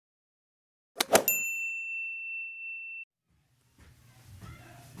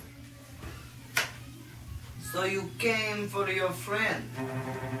So you came for your friend.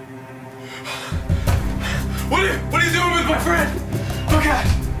 What are you doing with my friend? Oh God!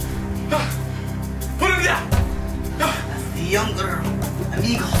 Put him down! As the younger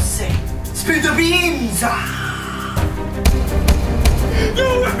amigos say, spill the beans!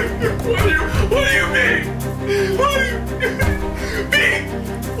 No! What do you mean? Bean?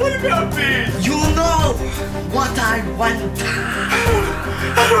 What about bean? You know what I want.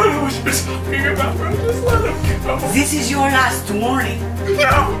 I don't know what you're talking about, bro. Just let him go. This is your last warning.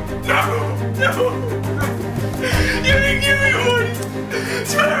 No! You didn't give me one!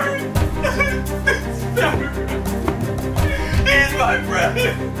 Spare it! Spare it! He's my friend!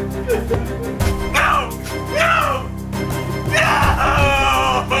 No!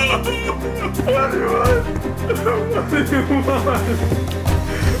 What do you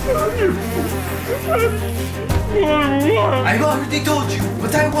want? I already told you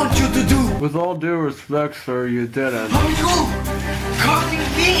what I want you to do. With all due respect, sir, you didn't. Are you calling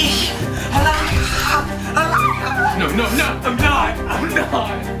me a liar? No, I'm not.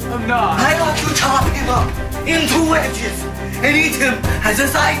 I want to chop him up into wedges and eat him as a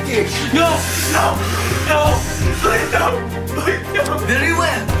side dish. No, please no. Very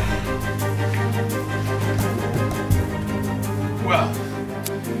well. Well,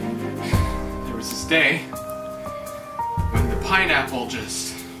 there was this day when the pineapple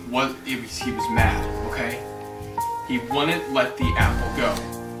he was mad, okay? He wouldn't let the apple go.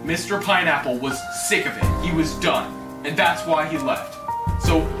 Mr. Pineapple was sick of it. He was done. And that's why he left.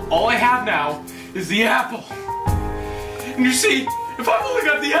 So all I have now is the apple. And you see, if I've only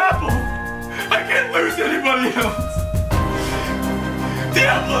got the apple, I can't lose anybody else. The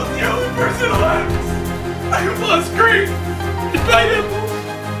apple is the only person left. I have lost green and pineapple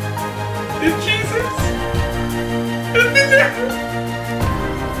and cheez-its and banana.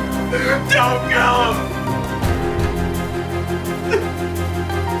 Don't kill him.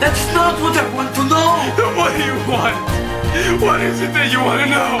 That's not what I want to know. Then what do you want? What is it that you want to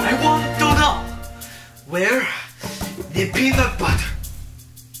know? I want to know where the peanut butter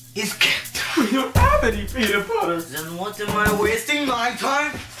is kept. We don't have any peanut butter. Then what am I wasting my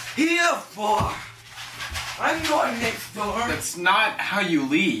time here for? I'm going next door. That's not how you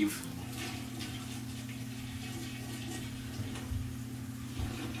leave.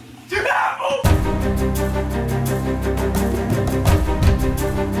 Apple!